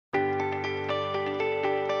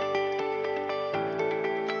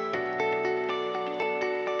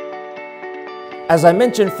As I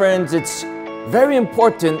mentioned, friends, it's very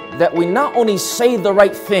important that we not only say the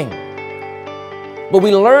right thing, but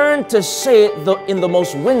we learn to say it in the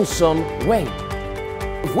most winsome way.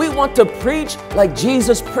 If we want to preach like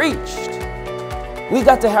Jesus preached, we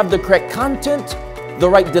got to have the correct content, the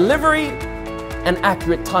right delivery, and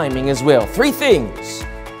accurate timing as well. Three things: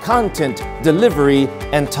 content, delivery,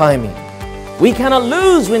 and timing. We cannot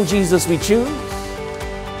lose when Jesus we choose.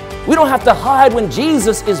 We don't have to hide when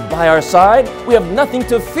Jesus is by our side. We have nothing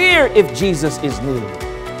to fear if Jesus is near.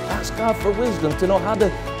 Ask God for wisdom to know how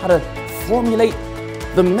to formulate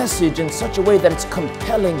the message in such a way that it's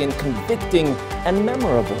compelling and convicting and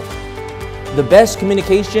memorable. The best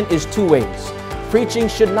communication is two ways. Preaching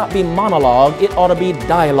should not be monologue, it ought to be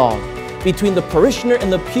dialogue between the parishioner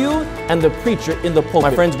in the pew and the preacher in the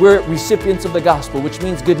pulpit. My friends, we're recipients of the gospel, which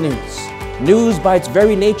means good news. News by its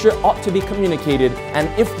very nature ought to be communicated, and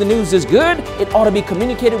if the news is good, it ought to be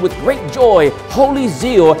communicated with great joy, holy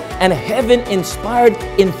zeal, and heaven-inspired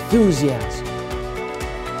enthusiasm.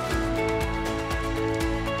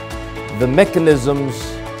 The mechanisms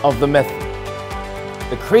of the method,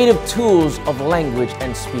 the creative tools of language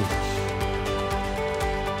and speech.